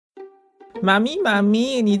妈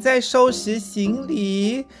咪，你在收拾行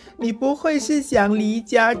李？你不会是想离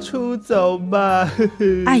家出走吧？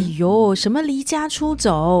哎呦，什么离家出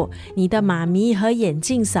走？你的妈咪和眼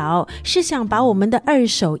镜嫂是想把我们的二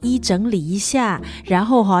手衣整理一下，然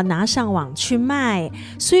后拿上网去卖。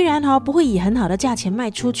虽然不会以很好的价钱卖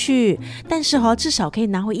出去，但是至少可以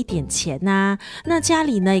拿回一点钱啊。那家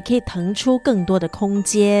里呢也可以腾出更多的空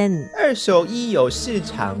间。二手衣有市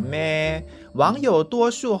场咩？网友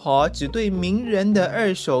多数只对名人的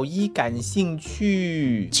二手衣感兴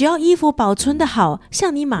趣，只要衣服保存得好，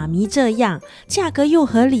像你妈咪这样，价格又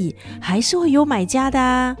合理，还是会有买家的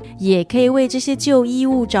啊。也可以为这些旧衣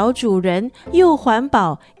物找主人，又环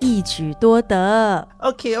保，一举多得。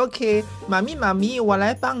OK， 妈咪，我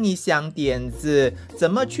来帮你想点子，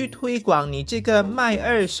怎么去推广你这个卖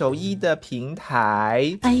二手衣的平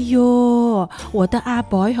台？哎呦，我的阿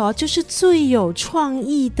boy 就是最有创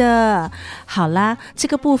意的。好啦，这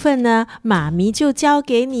个部分呢，妈咪就交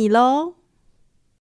给你咯。